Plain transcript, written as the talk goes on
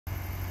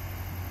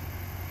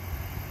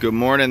Good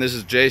morning, this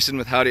is Jason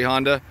with Howdy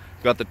Honda.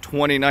 Got the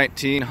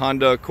 2019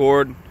 Honda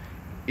Accord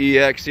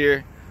EX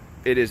here.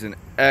 It is in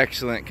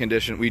excellent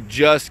condition. We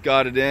just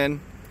got it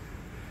in,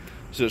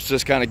 so it's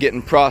just kind of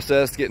getting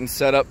processed, getting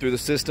set up through the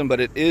system, but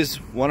it is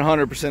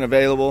 100%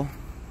 available.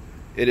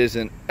 It is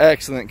in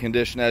excellent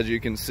condition, as you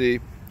can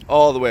see,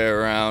 all the way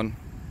around.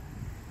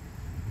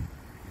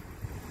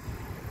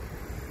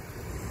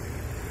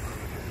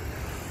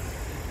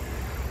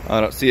 I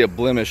don't see a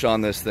blemish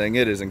on this thing.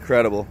 It is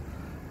incredible.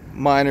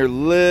 Minor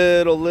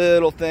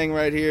little thing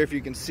right here, if you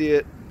can see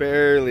it,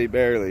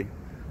 barely.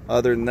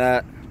 Other than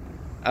that,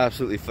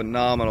 absolutely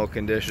phenomenal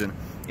condition.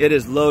 It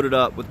is loaded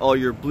up with all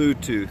your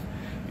Bluetooth,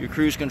 your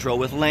cruise control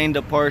with lane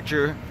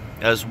departure,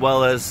 as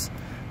well as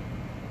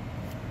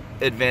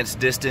advanced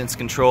distance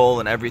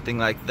control and everything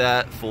like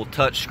that. Full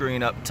touch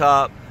screen up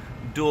top,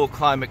 dual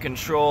climate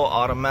control,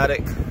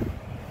 automatic.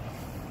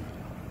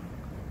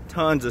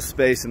 Tons of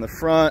space in the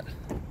front,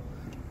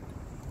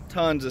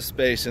 tons of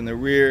space in the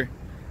rear.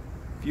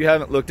 If you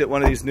haven't looked at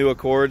one of these new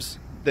Accords,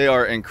 they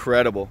are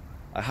incredible.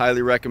 I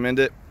highly recommend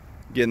it.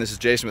 Again, this is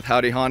Jason with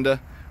Howdy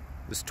Honda.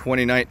 This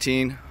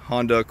 2019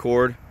 Honda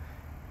Accord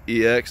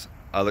EX.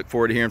 I look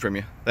forward to hearing from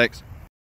you. Thanks.